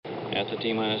At the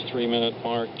T-minus 3-minute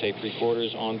mark, tape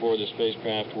recorders on board the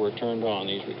spacecraft were turned on.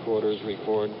 These recorders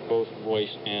record both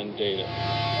voice and data.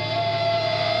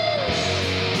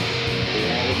 We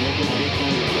have ignition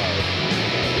sequence start.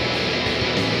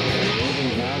 The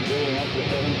engine's now building up to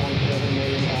 7.7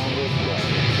 million pounds of thrust.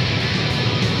 We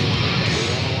have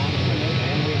a launch commit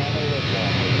and we have a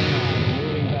liftoff.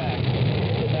 Moving back.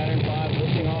 The Saturn V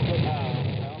lifting off with power.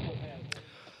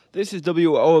 This is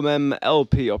WOMM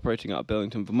LP operating out of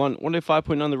Burlington, Vermont,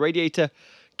 105.9 The Radiator.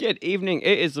 Good evening,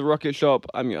 it is The Rocket Shop.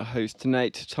 I'm your host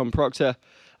tonight, Tom Proctor,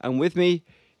 and with me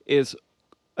is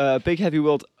Big Heavy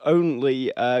World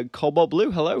only Cobalt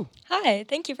Blue. Hello. Hi,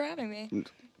 thank you for having me.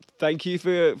 Thank you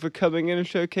for coming in and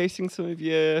showcasing some of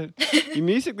your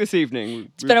music this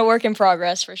evening. It's been a work in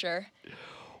progress for sure.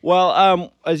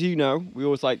 Well, as you know, we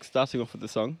always like starting off with a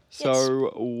song. So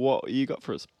Yes. what you got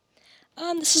for us?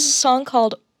 This is a song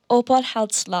called Opad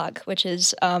Haldslag, which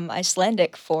is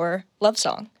Icelandic for love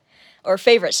song, or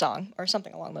favorite song, or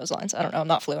something along those lines. I don't know, I'm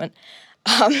not fluent.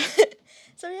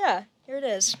 So yeah, here it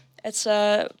is. It's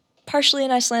partially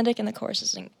in Icelandic and the chorus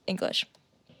is in English.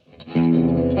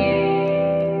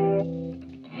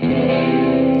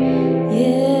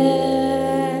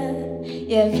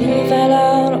 Ég vil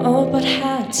vera Opad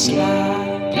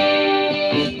Haldslag.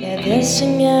 Ég vil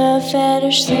syngja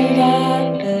fyrir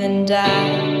stunden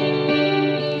dag.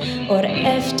 Och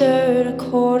efter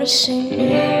korusen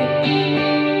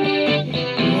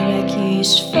mina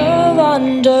kys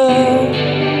förvandlar.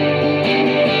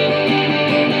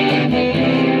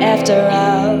 Efter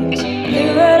allt du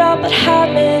upp att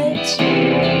havet.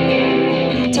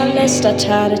 Ta nästa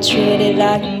tar det tredje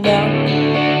lagen.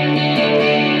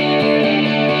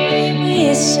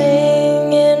 We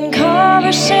sing in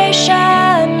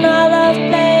conversation. Our love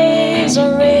plays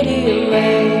on radio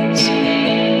waves.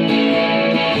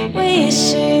 We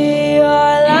see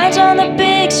our lines on the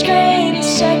big screen, the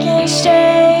second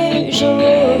stage of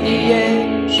the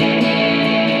age.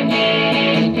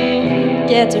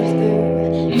 Get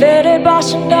through vetted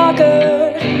Boston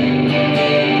Docker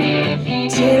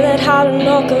till it had a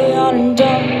knuckle on and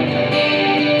done.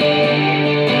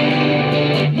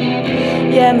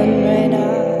 Yeah, men Reina,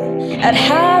 I'd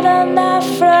had enough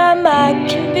from I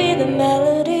can be the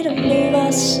melody to move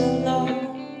us along.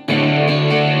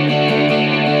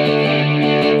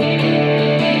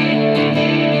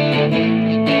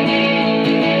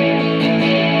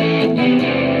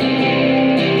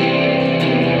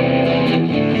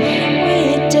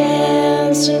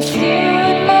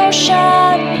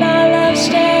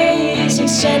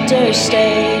 Center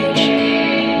stage.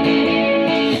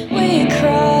 We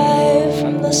cry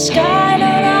from the sky, on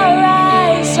our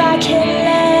eyes. I can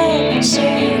land so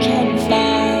you can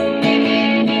fly.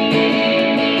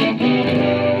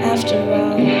 After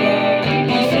all,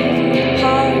 my favorite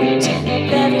part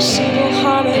of every single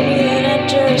harmony that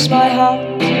enters my heart.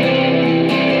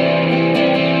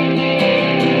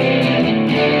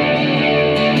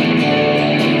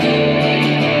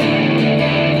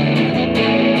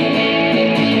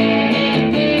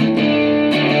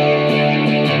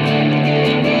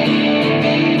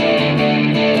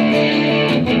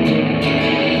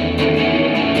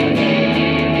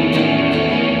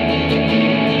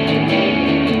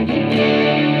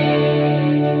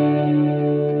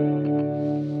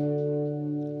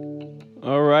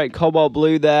 Cobalt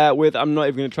Blue there with, I'm not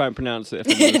even going to try and pronounce it.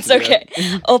 It's okay.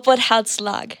 Opad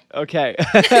Haldslag. Okay.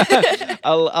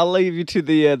 I'll leave you to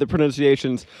the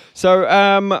pronunciations. So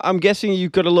I'm guessing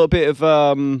you've got a little bit of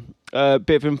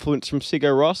influence from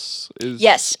Sigur Rós.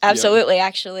 Yes, absolutely. Yeah.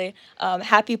 Actually,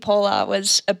 Happy Pola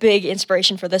was a big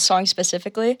inspiration for this song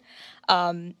specifically.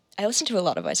 I listen to a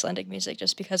lot of Icelandic music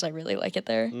just because I really like it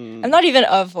there. I'm not even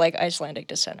of like Icelandic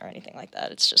descent or anything like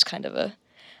that. It's just kind of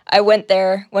I went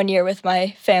there one year with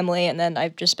my family, and then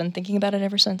I've just been thinking about it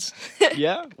ever since.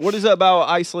 Yeah? What is it about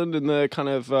Iceland and the kind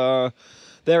of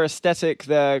their aesthetic,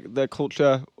 their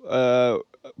culture?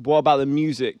 What about the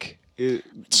music?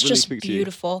 It's really just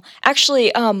beautiful.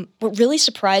 Actually, what really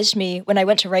surprised me when I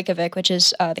went to Reykjavik, which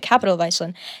is the capital of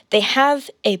Iceland, they have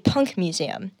a punk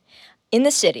museum in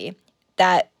the city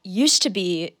that used to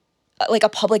be like a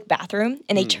public bathroom,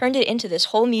 and they turned it into this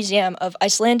whole museum of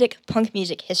Icelandic punk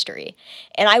music history.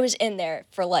 And I was in there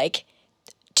for like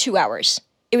 2 hours.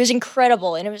 It was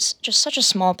incredible, and it was just such a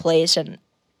small place, and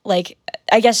like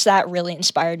I guess that really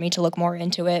inspired me to look more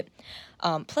into it.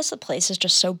 Plus the place is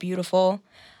just so beautiful.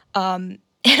 And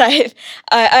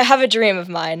I have a dream of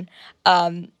mine.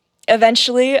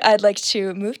 Eventually, I'd like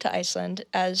to move to Iceland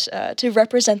as to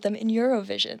represent them in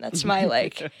Eurovision. That's my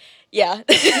yeah.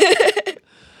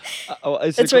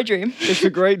 It's my dream. It's a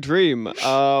great dream.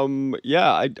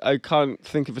 Yeah, I can't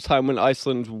think of a time when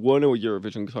Iceland won a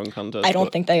Eurovision Song Contest. I don't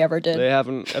but think they ever did. they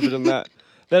haven't ever done that.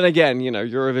 Then again,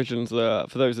 Eurovision's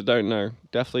for those that don't know,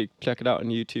 definitely check it out on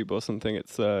YouTube or something.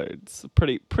 It's a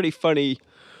pretty funny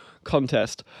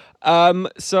contest.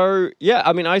 So yeah,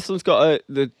 I mean, Iceland's got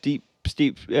the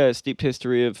steep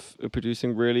history of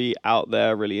producing really out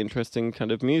there, really interesting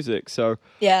kind of music. So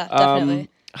Yeah, definitely.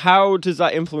 how does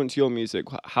that influence your music?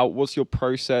 What's your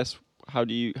process? How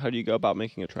do you go about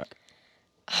making a track?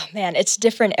 Oh, man, it's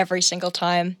different every single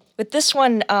time. With this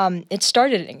one, it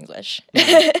started in English,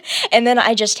 and then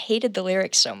I just hated the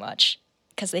lyrics so much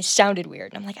because they sounded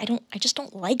weird. And I'm like, I just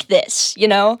don't like this.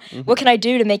 What can I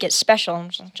do to make it special? I'm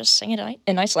just sing it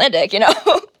in Icelandic.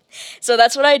 So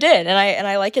that's what I did, and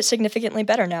I like it significantly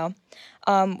better now.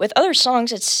 With other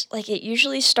songs, it's like it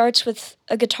usually starts with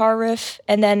a guitar riff,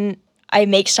 and then I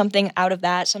make something out of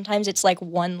that. Sometimes it's like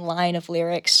one line of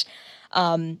lyrics.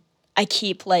 I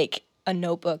keep like a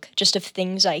notebook just of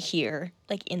things I hear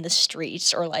like in the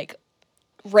streets or like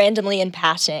randomly in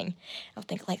passing. I'll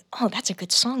think like, oh, that's a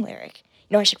good song lyric.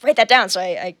 I should write that down. So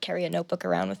I carry a notebook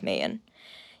around with me, and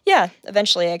yeah,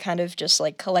 eventually I kind of just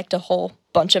like collect a whole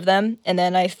bunch of them, and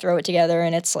then I throw it together,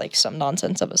 and it's like some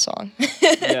nonsense of a song.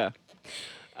 Yeah.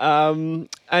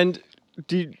 And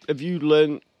have you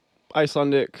learned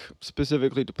Icelandic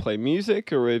specifically to play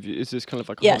music, or is this kind of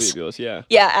like a hobby of yours? Yeah.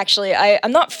 Yeah, actually,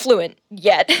 I'm not fluent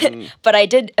yet, but I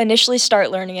did initially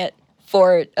start learning it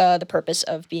for the purpose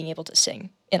of being able to sing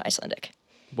in Icelandic.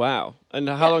 Wow. And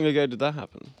how long ago did that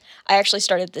happen? I actually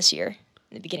started this year,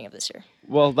 in the beginning of this year.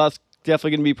 Well, that's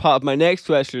definitely going to be part of my next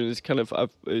question. Is kind of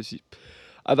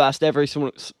I've asked every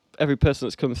person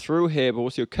that's come through here, but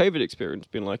what's your COVID experience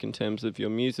been like in terms of your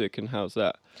music, and how's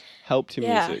that helped your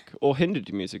music or hindered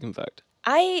your music? In fact,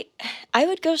 I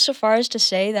would go so far as to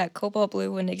say that Cobalt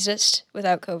Blue wouldn't exist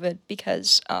without COVID,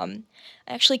 because I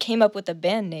actually came up with a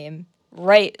band name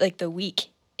right like the week.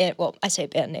 Well, I say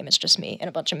band name, it's just me and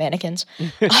a bunch of mannequins.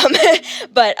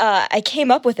 But I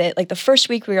came up with it like the first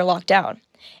week we were locked down,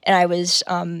 and I was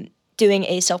doing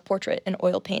a self-portrait in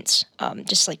oil paints,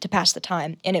 just like to pass the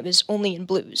time, and it was only in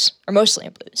blues, or mostly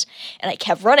in blues, and I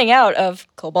kept running out of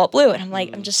Cobalt Blue, and I'm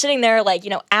like, I'm just sitting there like,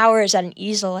 hours at an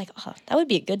easel, like, oh, that would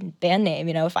be a good band name,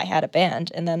 if I had a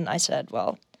band. And then I said,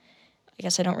 well, I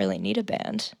guess I don't really need a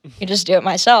band. I can just do it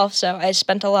myself. So I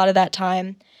spent a lot of that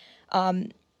time,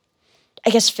 I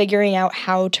guess, figuring out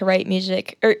how to write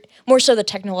music, or more so the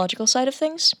technological side of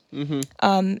things.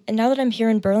 And now that I'm here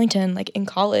in Burlington, like in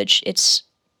college, it's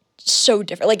so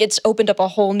different. Like, it's opened up a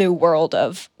whole new world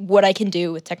of what I can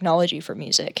do with technology for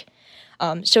music.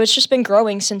 So it's just been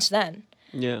growing since then.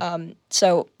 Yeah.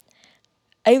 So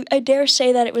I dare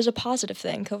say that it was a positive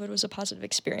thing. COVID was a positive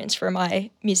experience for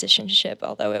my musicianship,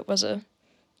 although it was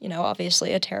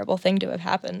obviously a terrible thing to have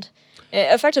happened.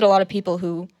 It affected a lot of people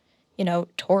who,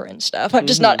 tour and stuff. I'm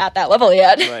just not at that level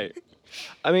yet. Right.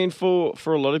 I mean, for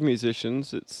a lot of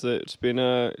musicians, it's been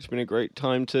a great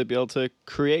time to be able to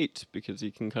create, because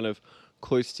you can kind of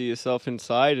cloister yourself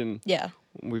inside. And Yeah.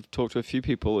 we've talked to a few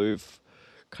people who've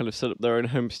kind of set up their own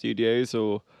home studios,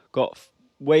 or got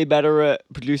way better at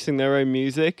producing their own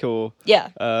music, or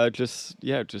just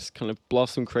kind of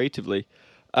blossom creatively.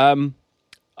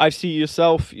 I see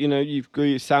yourself, you've got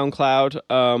your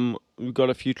SoundCloud. We've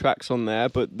got a few tracks on there,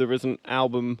 but there is an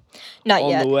album Not on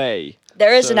yet. the way.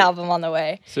 There is an album on the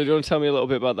way. So do you want to tell me a little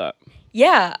bit about that?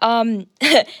 Yeah,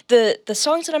 the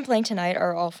songs that I'm playing tonight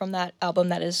are all from that album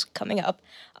that is coming up.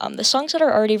 The songs that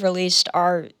are already released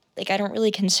are, like, I don't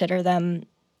really consider them,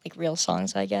 like, real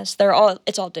songs, I guess.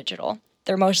 It's all digital.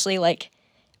 They're mostly, like,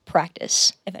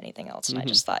 practice, if anything else. And I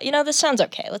just thought, this sounds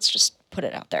okay. Let's just put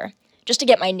it out there, just to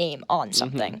get my name on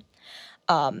something.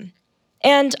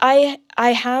 And I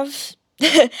have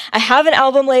I have an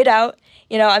album laid out.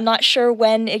 I'm not sure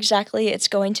when exactly it's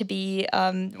going to be,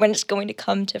 when it's going to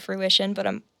come to fruition, but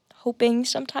I'm hoping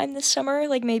sometime this summer,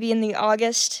 like maybe in the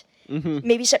August,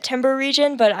 maybe September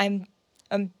region. But I'm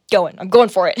going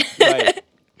for it. Right.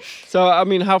 So, I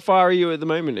mean, how far are you at the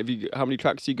moment? How many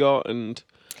tracks you got? And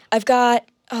I've got,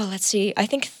 let's see, I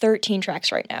think 13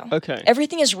 tracks right now. Okay.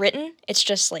 Everything is written. It's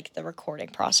just like the recording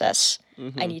process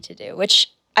I need to do,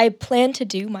 which I plan to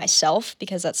do myself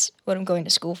because that's what I'm going to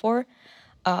school for.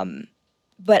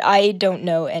 But I don't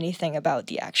know anything about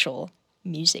the actual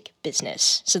music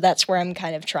business. So that's where I'm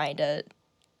kind of trying to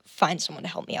find someone to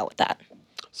help me out with that.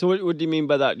 So what do you mean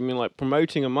by that? Do you mean like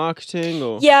promoting and marketing,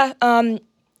 or?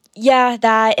 Yeah,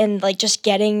 that, and like just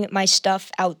getting my stuff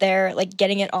out there, like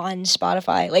getting it on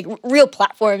Spotify, like real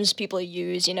platforms people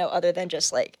use, other than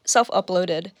just like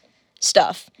self-uploaded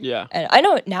stuff. Yeah. And I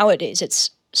know nowadays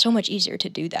it's so much easier to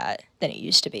do that than it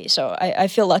used to be. So I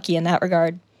feel lucky in that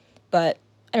regard. But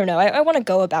I don't know. I want to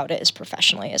go about it as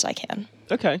professionally as I can.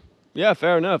 Okay. Yeah,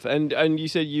 fair enough. And you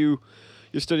said you're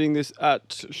studying this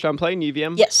at Champlain,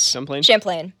 UVM? Yes. Champlain?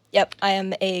 Champlain. Yep. I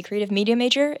am a creative media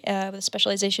major with a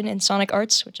specialization in sonic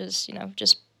arts, which is,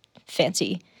 just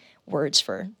fancy words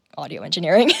for audio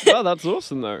engineering. Well, that's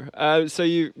awesome, though. So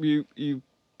you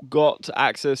got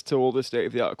access to all this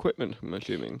state-of-the-art equipment, I'm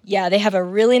assuming? Yeah, they have a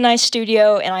really nice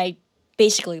studio, and I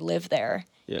basically live there.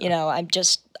 Yeah.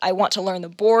 I want to learn the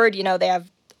board. They have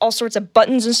all sorts of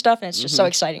buttons and stuff, and it's just so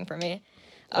exciting for me.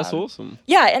 That's awesome.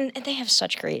 Yeah, and they have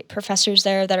such great professors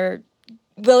there that are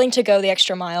willing to go the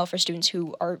extra mile for students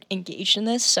who are engaged in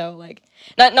this. So, like,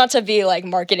 not to be, like,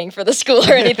 marketing for the school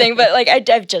or anything, but, like,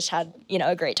 I've just had,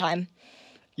 a great time.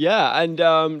 Yeah, and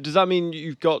does that mean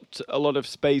you've got a lot of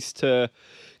space to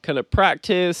kind of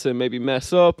practice and maybe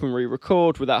mess up and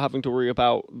re-record without having to worry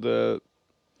about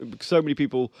so many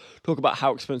people talk about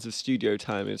how expensive studio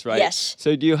time is, right? Yes.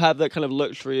 So do you have that kind of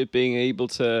luxury of being able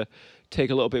to take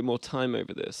a little bit more time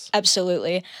over this?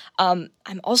 Absolutely. I'm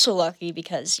also lucky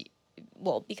because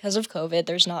of COVID,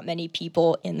 there's not many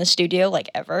people in the studio, like,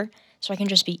 ever. So I can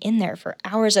just be in there for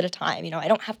hours at a time. I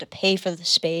don't have to pay for the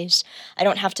space. I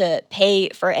don't have to pay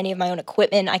for any of my own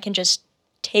equipment. I can just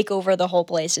take over the whole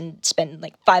place and spend,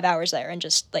 like, 5 hours there and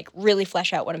just, like, really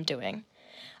flesh out what I'm doing.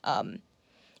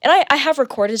 And I have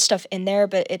recorded stuff in there,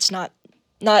 but it's not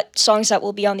songs that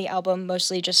will be on the album,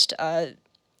 mostly just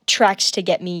tracks to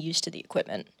get me used to the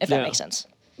equipment, if that makes sense.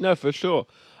 No, for sure.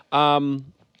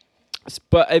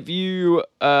 But have you,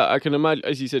 I can imagine,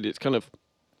 as you said, it's kind of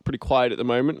pretty quiet at the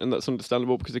moment, and that's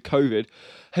understandable because of COVID.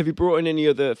 Have you brought in any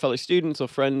other fellow students or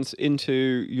friends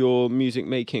into your music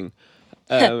making?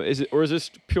 Is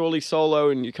this purely solo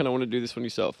and you kind of want to do this one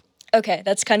yourself? Okay,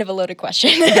 that's kind of a loaded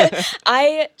question.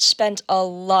 I spent a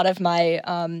lot of my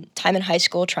time in high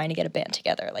school trying to get a band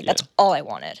together. Like, that's all I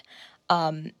wanted.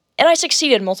 And I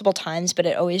succeeded multiple times, but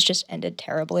it always just ended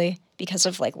terribly because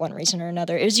of, like, one reason or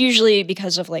another. It was usually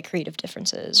because of, like, creative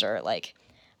differences, or, like,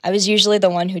 I was usually the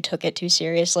one who took it too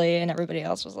seriously, and everybody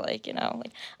else was like,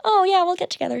 oh, yeah, we'll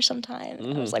get together sometime.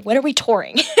 And I was like, when are we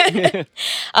touring?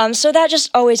 So that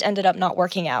just always ended up not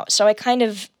working out. So I kind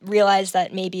of realized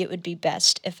that maybe it would be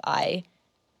best if I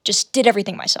just did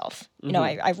everything myself.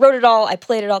 I wrote it all, I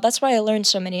played it all. That's why I learned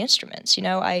so many instruments.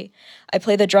 I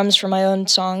play the drums for my own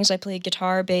songs. I play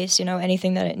guitar, bass,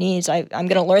 anything that it needs. I'm going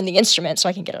to learn the instrument so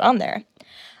I can get it on there.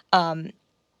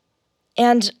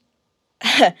 And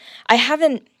I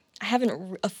haven't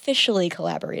officially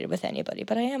collaborated with anybody,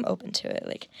 but I am open to it.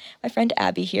 Like, my friend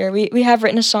Abby here, we have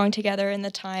written a song together in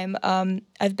the time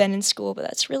I've been in school, but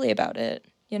that's really about it.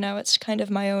 It's kind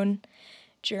of my own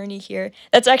journey here.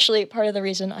 That's actually part of the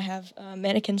reason I have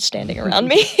mannequins standing around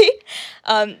me.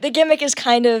 The gimmick is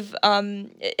kind of,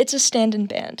 it's a stand-in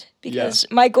band, because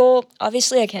my goal,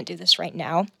 obviously I can't do this right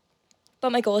now,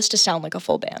 but my goal is to sound like a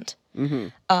full band.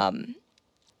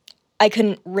 I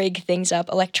couldn't rig things up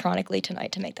electronically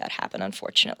tonight to make that happen,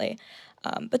 unfortunately.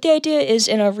 But the idea is,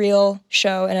 in a real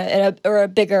show, or a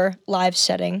bigger live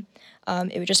setting,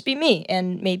 it would just be me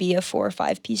and maybe a 4 or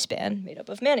 5 piece band made up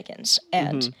of mannequins.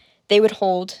 And they would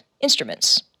hold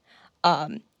instruments,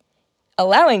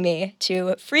 allowing me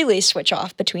to freely switch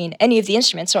off between any of the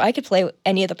instruments, so I could play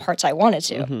any of the parts I wanted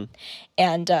to.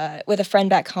 And with a friend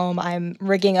back home, I'm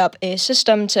rigging up a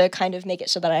system to kind of make it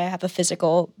so that I have a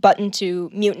physical button to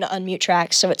mute and unmute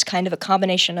tracks, so it's kind of a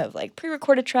combination of, like,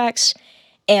 pre-recorded tracks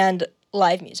and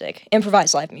live music,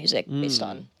 improvised live music, based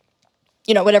on,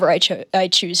 whatever I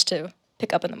choose to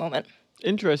pick up in the moment.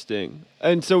 Interesting.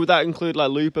 And so would that include, like,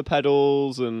 looper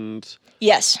pedals and...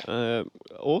 Yes.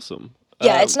 Awesome.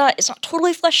 Yeah, it's not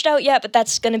totally fleshed out yet, but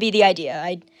that's going to be the idea.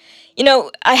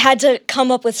 I had to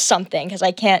come up with something, because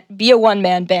I can't be a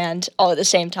one-man band all at the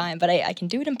same time, but I can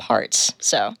do it in parts,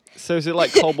 so... So is it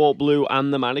like Cobalt Blue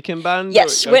and the Mannequin Band?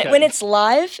 Yes, when it's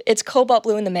live, it's Cobalt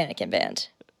Blue and the Mannequin Band.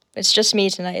 It's just me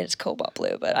tonight, it's Cobalt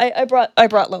Blue, but I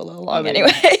brought Lola along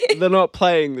anyway. They're not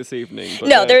playing this evening. But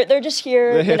no, they're just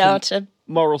here, to...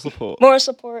 Moral support. Moral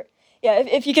support. Yeah,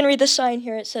 if you can read the sign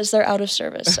here, it says they're out of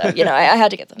service. So, I had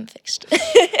to get them fixed.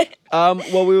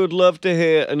 Well, we would love to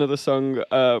hear another song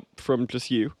from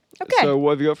just you. Okay. So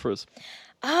what have you got for us?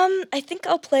 I think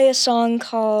I'll play a song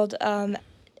called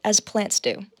As Plants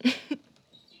Do.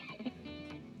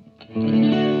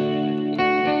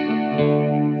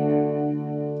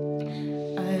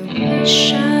 I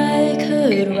wish I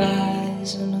could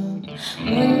rise in a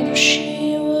world where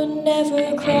she would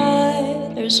never cry.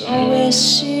 There's always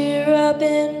syrup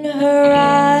in her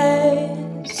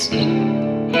eyes.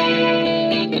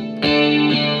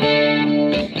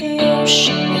 The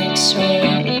ocean makes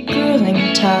her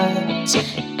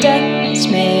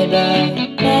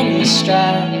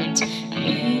distract.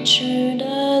 Nature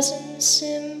doesn't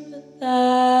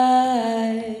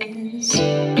sympathize. For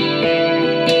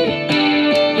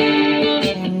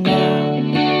now,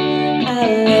 I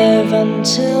live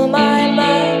until my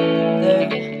mother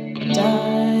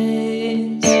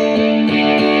dies.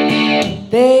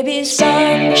 Baby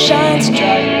sun shines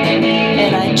bright,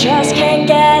 and I just can't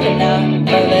get enough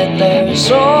of it.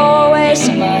 There's always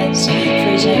some ice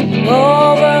freezing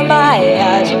over my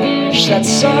eyes. I wish that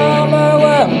summer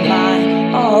were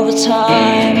mine all the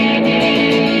time.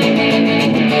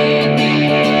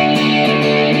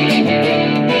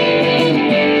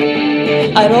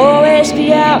 I'd always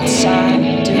be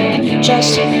outside, doing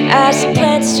just as the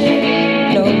plants do.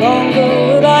 No longer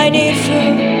would I need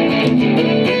food.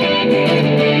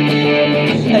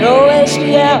 I'd always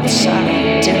be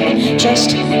outside, doing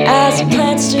just as the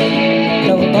plants do.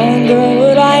 No longer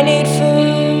would I need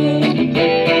food.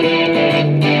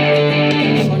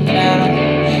 For now,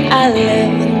 I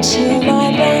live until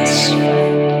my best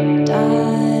friend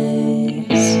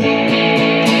dies.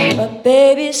 But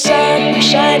baby, sun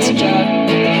shines dark,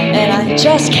 and I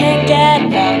just can't get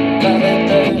enough of it.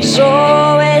 There's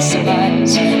always some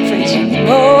ice freezing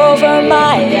over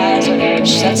my eyes. I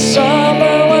wish that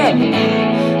summer were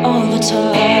mine all the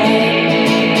time.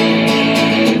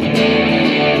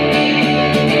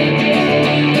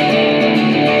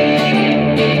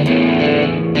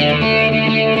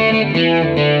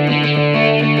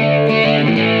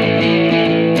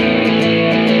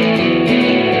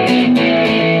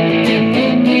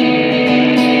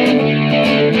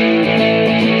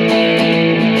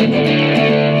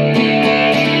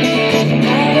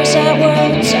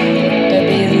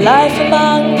 Life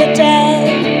among the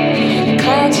dead,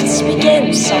 clouds would speak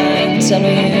in signs, and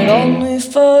we'd only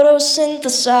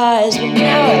photosynthesize. But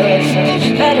now I wait for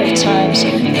better times,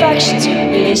 fractions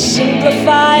would be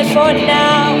simplified. For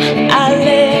now I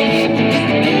live.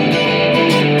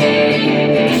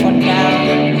 For now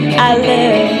I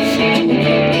live.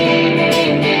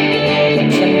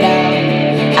 For now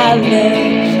I live.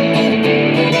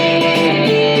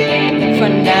 For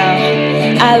now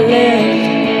I live.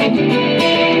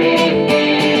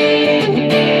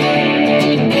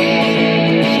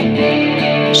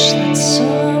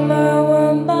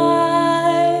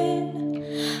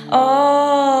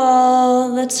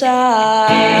 All the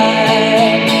time.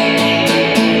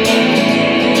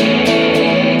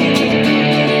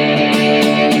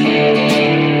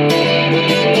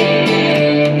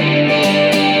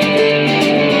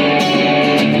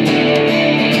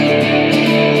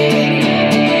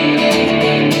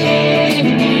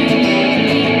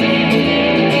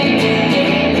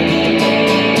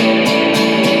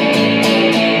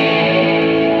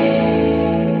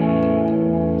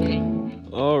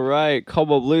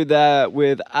 Cobble Blue there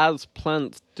with As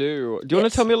Plants Do. Do you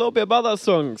want to tell me a little bit about that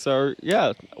song? So,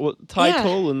 yeah, what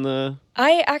title and the...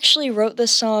 I actually wrote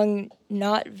this song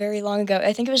not very long ago.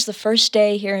 I think it was the first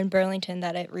day here in Burlington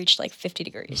that it reached like 50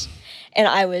 degrees. And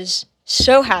I was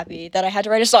so happy that I had to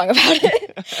write a song about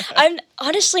it. I'm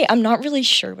not really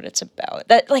sure what it's about.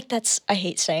 I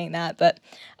hate saying that, but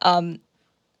I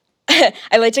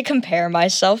like to compare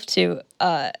myself to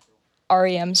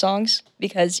REM songs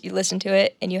because you listen to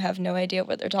it and you have no idea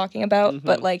what they're talking about,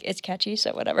 but like it's catchy,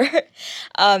 so whatever.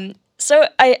 So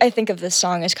I think of this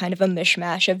song as kind of a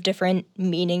mishmash of different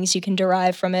meanings you can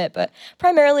derive from it, but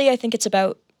primarily I think it's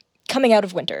about coming out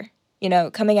of winter,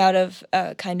 coming out of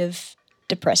a kind of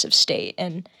depressive state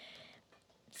and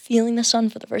feeling the sun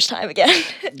for the first time again.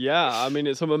 Yeah, I mean,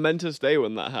 it's a momentous day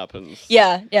when that happens.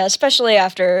 Yeah, especially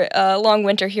after a long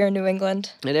winter here in New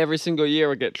England. And every single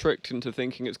year I get tricked into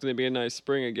thinking it's going to be a nice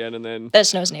spring again, and then... It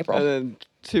snows in April. And then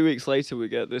 2 weeks later we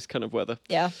get this kind of weather.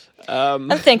 Yeah. I'm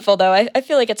thankful, though. I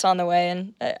feel like it's on the way,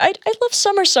 and I love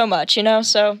summer so much,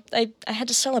 so I had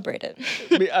to celebrate it.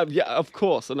 Yeah, of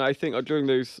course, and I think during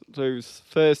those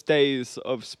first days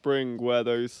of spring where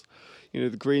those... the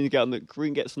green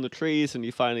gets on the trees, and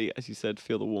you finally, as you said,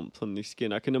 feel the warmth on your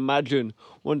skin. I can imagine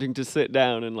wanting to sit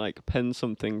down and pen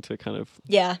something to kind of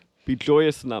be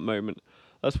joyous in that moment.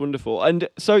 That's wonderful. And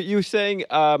so you were saying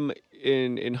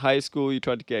in high school you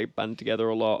tried to get a band together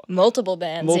a lot. Multiple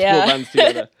bands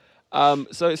together.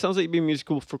 So it sounds like you've been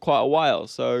musical for quite a while.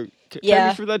 So take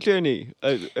me through that journey.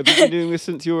 Have you been doing this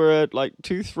since you were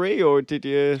 2, 3, or did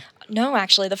you? No,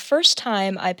 actually, the first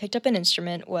time I picked up an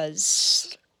instrument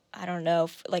was, I don't know,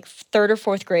 like 3rd or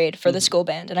 4th grade for the school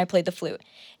band, and I played the flute,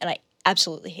 and I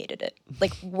absolutely hated it.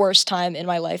 Worst time in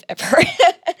my life ever.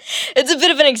 It's a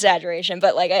bit of an exaggeration,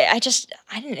 but I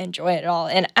didn't enjoy it at all.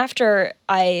 And after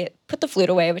I put the flute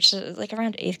away, which is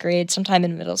around 8th grade, sometime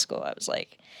in middle school, I was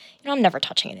like, I'm never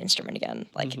touching an instrument again.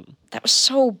 Like, that was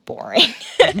so boring.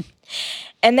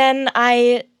 And then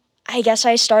I guess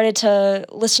I started to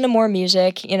listen to more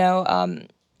music,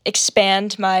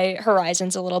 expand my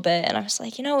horizons a little bit. And I was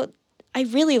like, I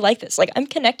really like this. Like, I'm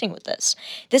connecting with this.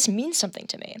 This means something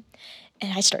to me.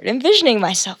 And I started envisioning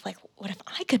myself, like, what if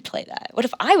I could play that? What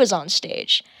if I was on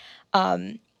stage?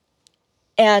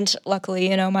 And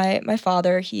luckily, my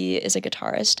father, he is a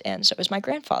guitarist, and so is my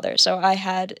grandfather. So I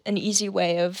had an easy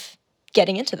way of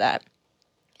getting into that.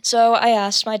 So I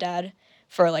asked my dad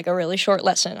for like a really short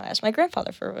lesson. I asked my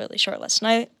grandfather for a really short lesson.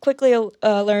 I quickly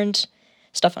learned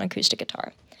stuff on acoustic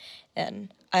guitar,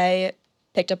 and I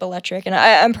picked up electric, and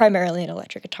I'm primarily an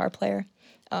electric guitar player.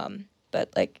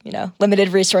 But limited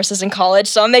resources in college,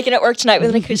 so I'm making it work tonight with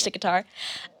an acoustic guitar.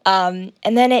 And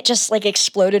then it just like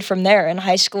exploded from there. In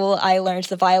high school, I learned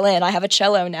the violin. I have a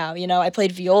cello now. I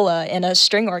played viola in a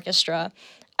string orchestra.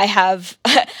 I have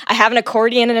an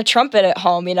accordion and a trumpet at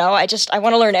home. I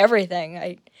want to learn everything.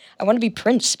 I want to be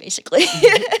Prince, basically.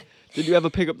 Did you ever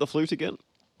pick up the flute again?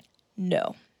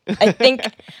 No, I think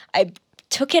I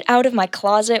took it out of my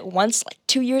closet once, like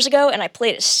 2 years ago, and I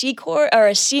played a C chord or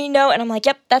a C note, and I'm like,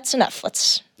 yep, that's enough.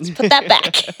 Let's put that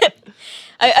back.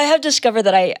 I have discovered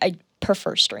that I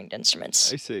prefer stringed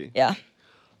instruments. I see. Yeah.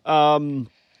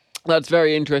 That's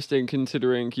very interesting,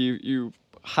 considering you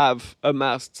have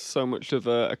amassed so much of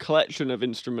a collection of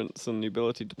instruments and the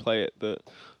ability to play it, that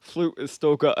flute has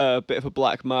still got a bit of a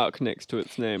black mark next to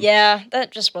its name. Yeah,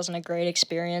 that just wasn't a great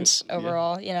experience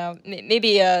overall.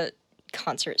 Maybe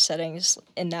concert settings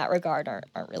in that regard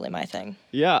aren't really my thing.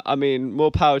 Yeah, I mean, more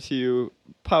power to you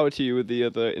with the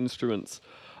other instruments.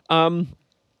 And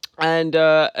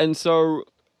so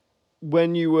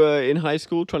when you were in high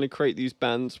school trying to create these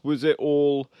bands, was it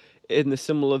all in the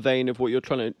similar vein of what you're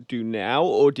trying to do now,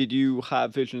 or did you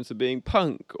have visions of being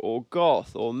punk or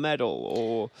goth or metal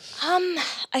or?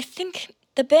 I think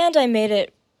the band I made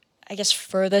it, I guess,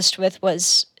 furthest with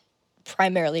was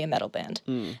primarily a metal band.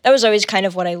 That was always kind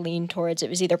of what I leaned towards. It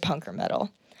was either punk or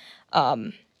metal.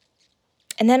 And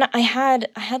then I had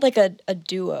like a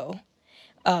duo,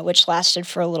 which lasted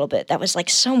for a little bit. That was like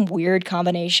some weird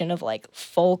combination of like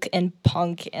folk and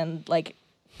punk and like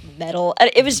metal.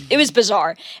 It was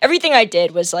bizarre. Everything I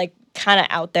did was like kind of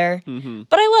out there,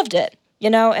 but I loved it,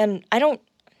 and I don't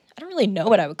really know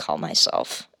what I would call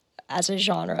myself as a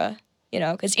genre,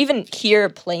 because even here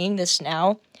playing this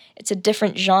now, it's a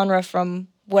different genre from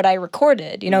what I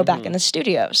recorded, back in the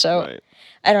studio. So Right.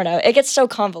 I don't know. It gets so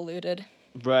convoluted.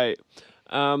 Right.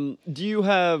 Do you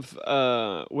have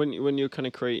when you're kind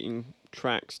of creating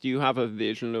tracks, do you have a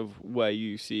vision of where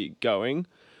you see it going,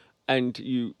 and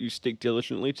you stick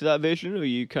diligently to that vision, or are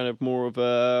you kind of more of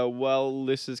a, well,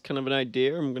 this is kind of an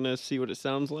idea, I'm gonna see what it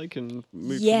sounds like and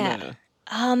move from there?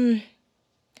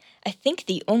 I think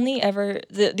the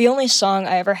only song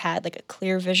I ever had like a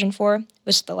clear vision for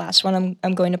was the last one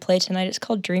I'm going to play tonight. It's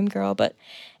called Dream Girl, but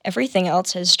everything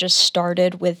else has just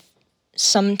started with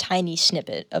some tiny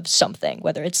snippet of something,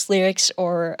 whether it's lyrics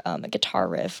or a guitar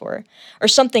riff or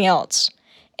something else.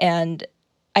 And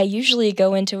I usually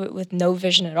go into it with no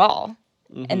vision at all.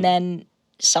 And then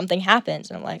something happens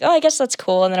and I'm like, oh, I guess that's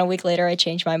cool. And then a week later I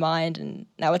change my mind and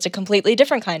now it's a completely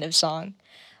different kind of song.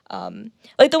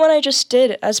 Like the one I just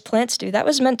did, As Plants Do, that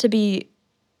was meant to be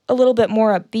a little bit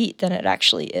more upbeat than it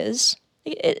actually is.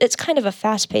 It's kind of a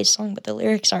fast-paced song, but the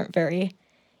lyrics aren't very,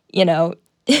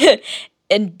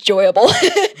 enjoyable.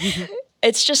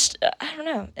 It's just, I don't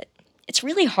know. It's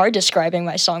really hard describing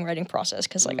my songwriting process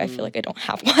because, I feel like I don't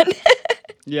have one.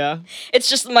 Yeah. It's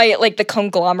just the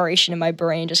conglomeration in my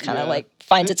brain just kind of,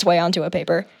 finds its way onto a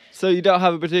paper. So you don't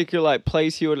have a particular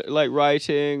place you're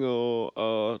writing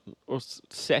or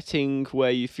setting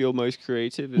where you feel most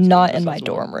creative? It's Not in my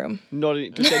dorm room. Not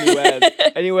just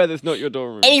anywhere that's not your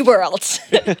dorm room. Anywhere else.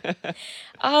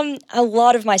 A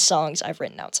lot of my songs I've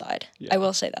written outside. Yeah. I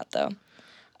will say that though.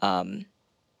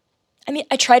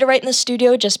 I try to write in the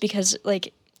studio just because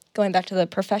going back to the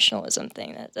professionalism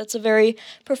thing, that's a very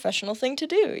professional thing to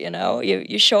do,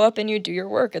 You show up and you do your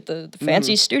work at the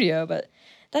fancy studio, but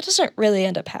that doesn't really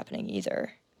end up happening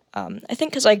either. I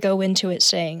think because I go into it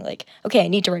saying, okay, I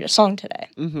need to write a song today.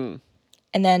 And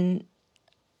then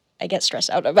I get stressed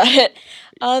out about it.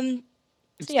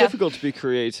 It's difficult to be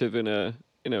creative in a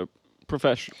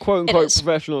quote-unquote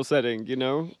professional setting,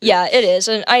 Yeah, it is.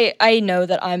 And I know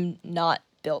that I'm not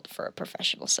built for a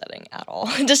professional setting at all.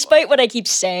 Despite what I keep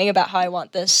saying about how I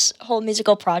want this whole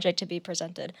musical project to be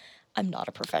presented, I'm not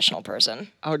a professional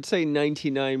person. I would say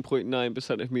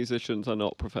 99.9% of musicians are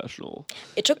not professional.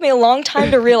 It took me a long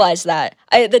time to realize that.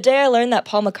 The day I learned that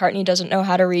Paul McCartney doesn't know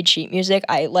how to read sheet music,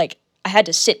 I I had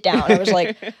to sit down. I was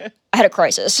like, I had a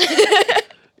crisis.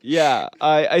 Yeah,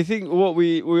 I think what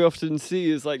we often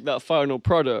see is like that final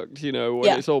product, you know, when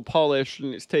Yeah. it's all polished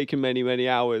and it's taken many, many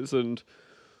hours and,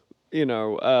 you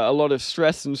know, a lot of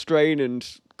stress and strain and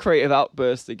creative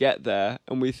outbursts to get there.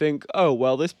 And we think, oh,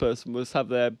 well, this person must have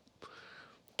their...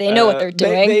 They know what they're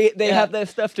doing. They Yeah. have their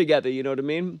stuff together, you know what I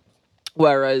mean?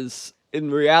 Whereas in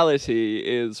reality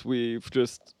is we've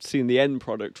just seen the end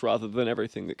product rather than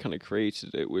everything that kind of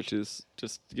created it, which is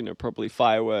just, you know, probably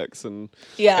fireworks and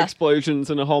Yeah. explosions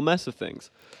and a whole mess of things.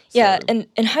 Yeah, So- and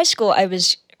in high school, I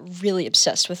was really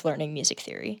obsessed with learning music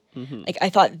theory. Mm-hmm. Like, I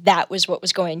thought that was what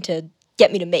was going to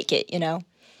get me to make it, you know?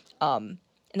 And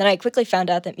then I quickly found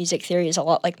out that music theory is a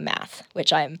lot like math,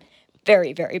 which I'm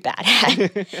very, very bad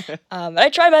at. But I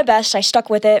tried my best. I stuck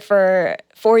with it for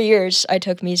 4 years. I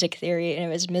took music theory, and it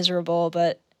was miserable,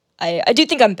 but I do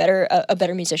think I'm a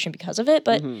better musician because of it,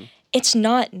 but it's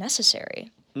not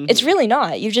necessary. It's really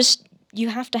not. You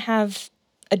have to have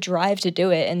a drive to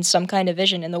do it and some kind of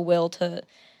vision and the will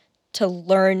to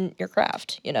learn your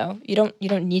craft, you know? You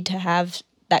don't need to have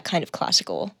that kind of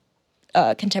classical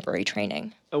contemporary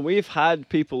training. And we've had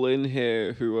people in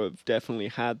here who have definitely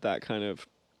had that kind of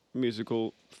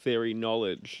musical theory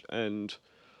knowledge. And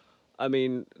I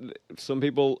mean, some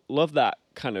people love that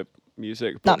kind of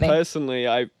music. But Not me. personally,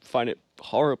 I find it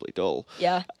horribly dull.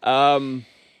 Yeah. Um,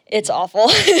 It's awful.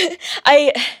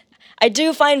 I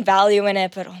do find value in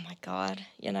it, but oh my god,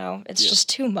 you know, it's just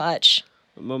too much.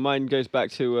 my mind goes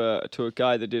back to a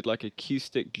guy that did like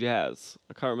acoustic jazz.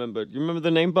 I can't remember. You remember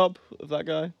the name, Bob, of that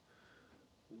guy?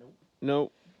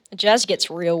 No. Jazz gets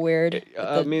real weird. With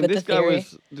I the, mean, with this the guy theory.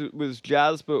 was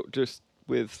jazz, but just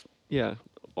with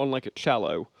on like a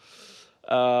cello.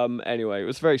 Anyway, it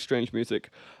was very strange music.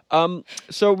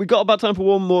 So we got about time for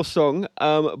one more song.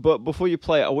 But before you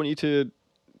play it, I want you to.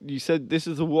 You said this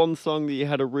is the one song that you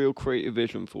had a real creative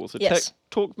vision for. So Yes.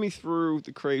 talk me through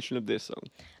the creation of this song.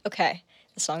 Okay,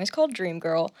 the song is called Dream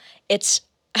Girl. It's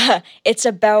it's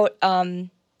about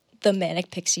the manic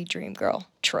pixie dream girl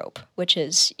trope, which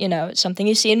is, you know, something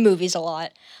you see in movies a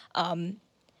lot. And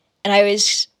I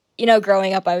always, you know,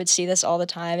 growing up, I would see this all the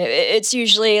time. It's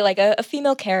usually like a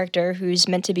female character who's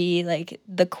meant to be like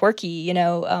the quirky, you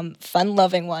know,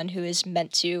 fun-loving one who is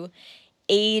meant to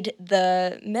aid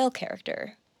the male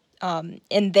character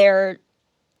in their,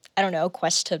 I don't know,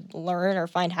 quest to learn or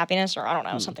find happiness, or I don't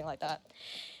know, something like that.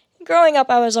 Growing up,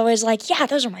 I was always like, yeah,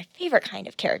 those are my favorite kind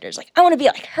of characters. Like, I want to be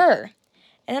like her.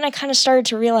 And then I kind of started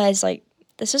to realize, like,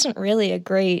 this isn't really a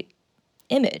great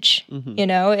image. You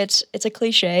know, it's a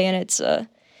cliche, and it's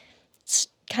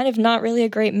kind of not really a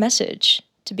great message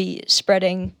to be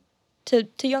spreading to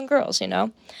young girls, you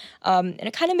know? And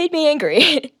it kind of made me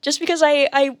angry, just because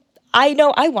I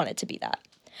know I want it to be that.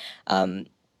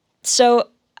 So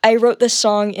I wrote this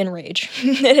song in rage,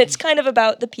 and it's kind of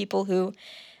about the people who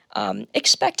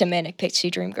expect a manic pixie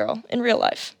dream girl in real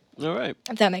life, All right.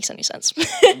 if that makes any sense.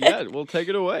 Yeah, we'll take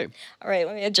it away. All right,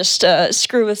 let me just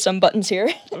screw with some buttons here.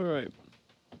 All right.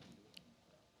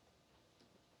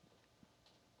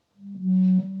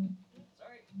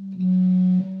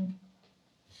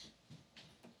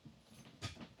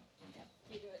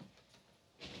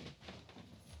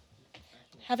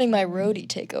 Having my roadie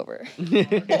take over.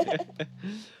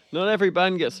 Not every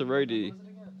band gets a roadie.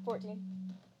 14.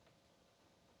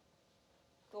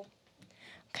 Cool.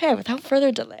 Okay, without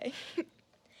further delay,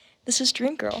 this is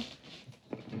Dream Girl.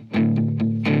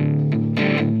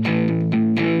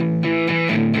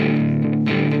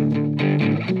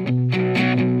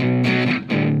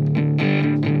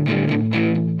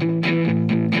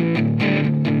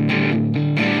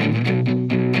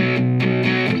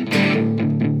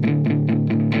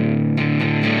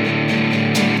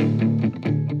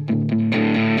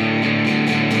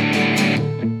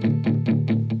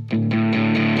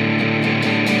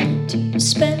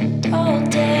 Spent all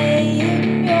day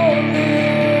in your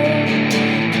room,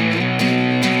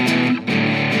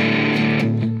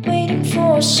 waiting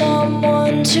for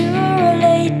someone to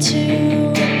relate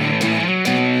to.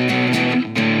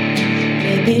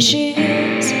 Maybe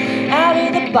she's out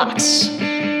of the box.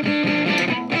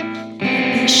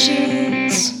 Maybe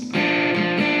she's a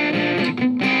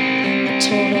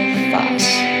total fox.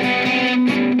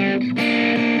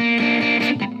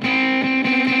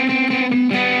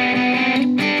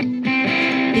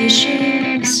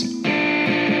 She's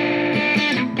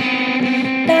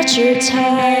not your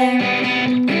type,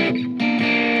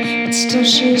 but still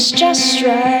she's just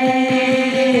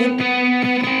right.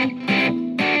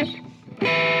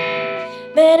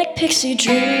 Manic pixie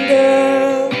dream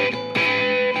girl.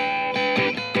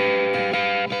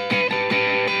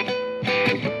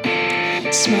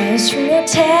 Smiles from your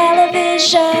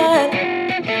television.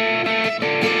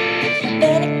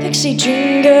 Manic pixie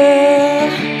dream girl.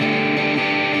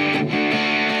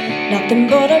 Nothing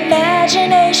but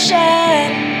imagination.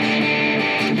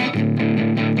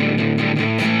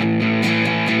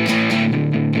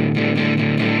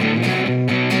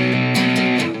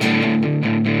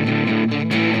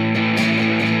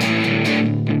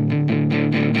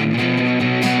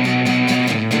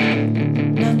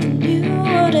 Nothing you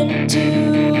wouldn't do.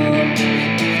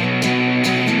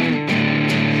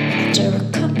 After a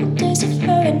couple days of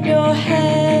her in your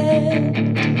head.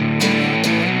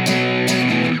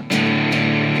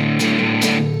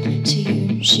 To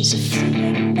you, she's a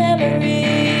fleeting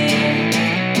memory.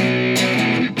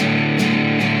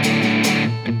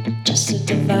 Just a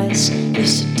device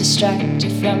used to distract you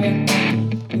from your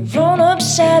own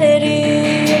obscenity.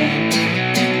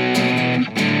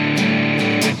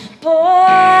 Boy,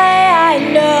 I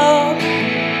know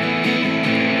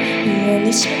you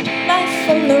only slipped a knife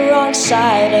from the wrong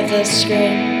side of the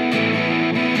screen.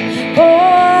 Boy,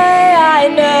 I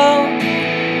know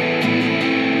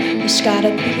there's gotta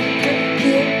be a girl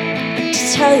here to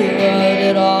tell you what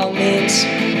it all means.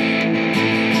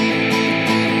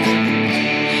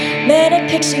 Manic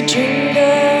pixie dream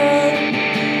girl,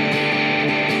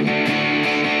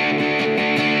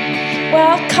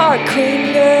 wild card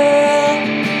queen girl.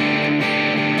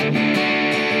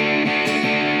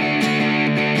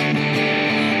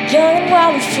 Young and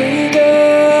wild and free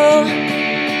girl.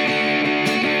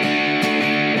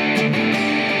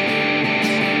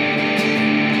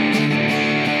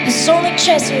 It's only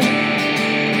chance you.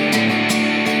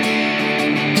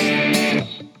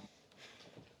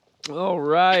 All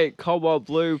right, Cobalt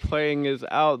Blue playing is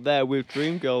out there with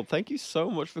Dream Girl. Thank you so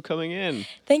much for coming in.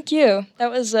 Thank you.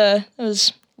 That was a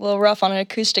little rough on an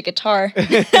acoustic guitar.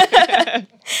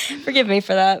 Forgive me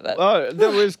for that. But. Oh,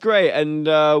 that was great, and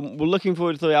we're looking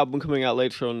forward to the album coming out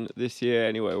later on this year.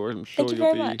 Anyway, where I'm sure Thank you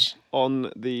you'll very be much.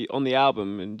 on the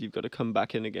album, and you've got to come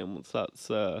back in again once that's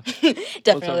once that's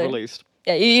Definitely. released.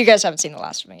 Yeah, you guys haven't seen the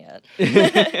last of me yet.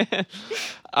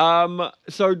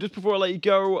 So just before I let you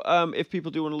go, if people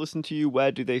do want to listen to you,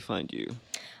 where do they find you?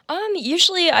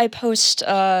 Usually I post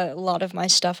a lot of my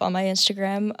stuff on my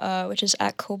Instagram, which is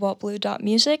at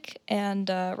cobaltblue.music, and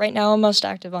right now I'm most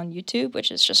active on YouTube,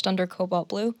 which is just under Cobalt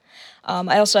Blue.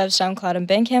 I also have SoundCloud and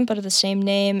Bandcamp under the same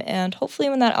name, and hopefully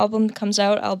when that album comes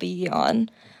out, I'll be on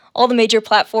all the major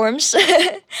platforms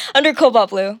under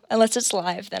Cobalt Blue. Unless it's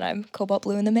live, then I'm Cobalt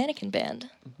Blue in the Mannequin Band.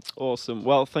 Awesome.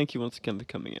 Well, thank you once again for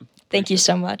coming in. Thank you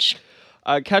so much.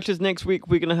 Catch us next week.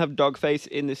 We're going to have Dogface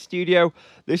in the studio.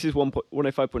 This is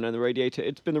 105.9 The Radiator.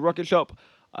 It's been The Rocket Shop.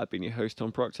 I've been your host,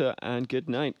 Tom Proctor, and good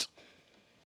night.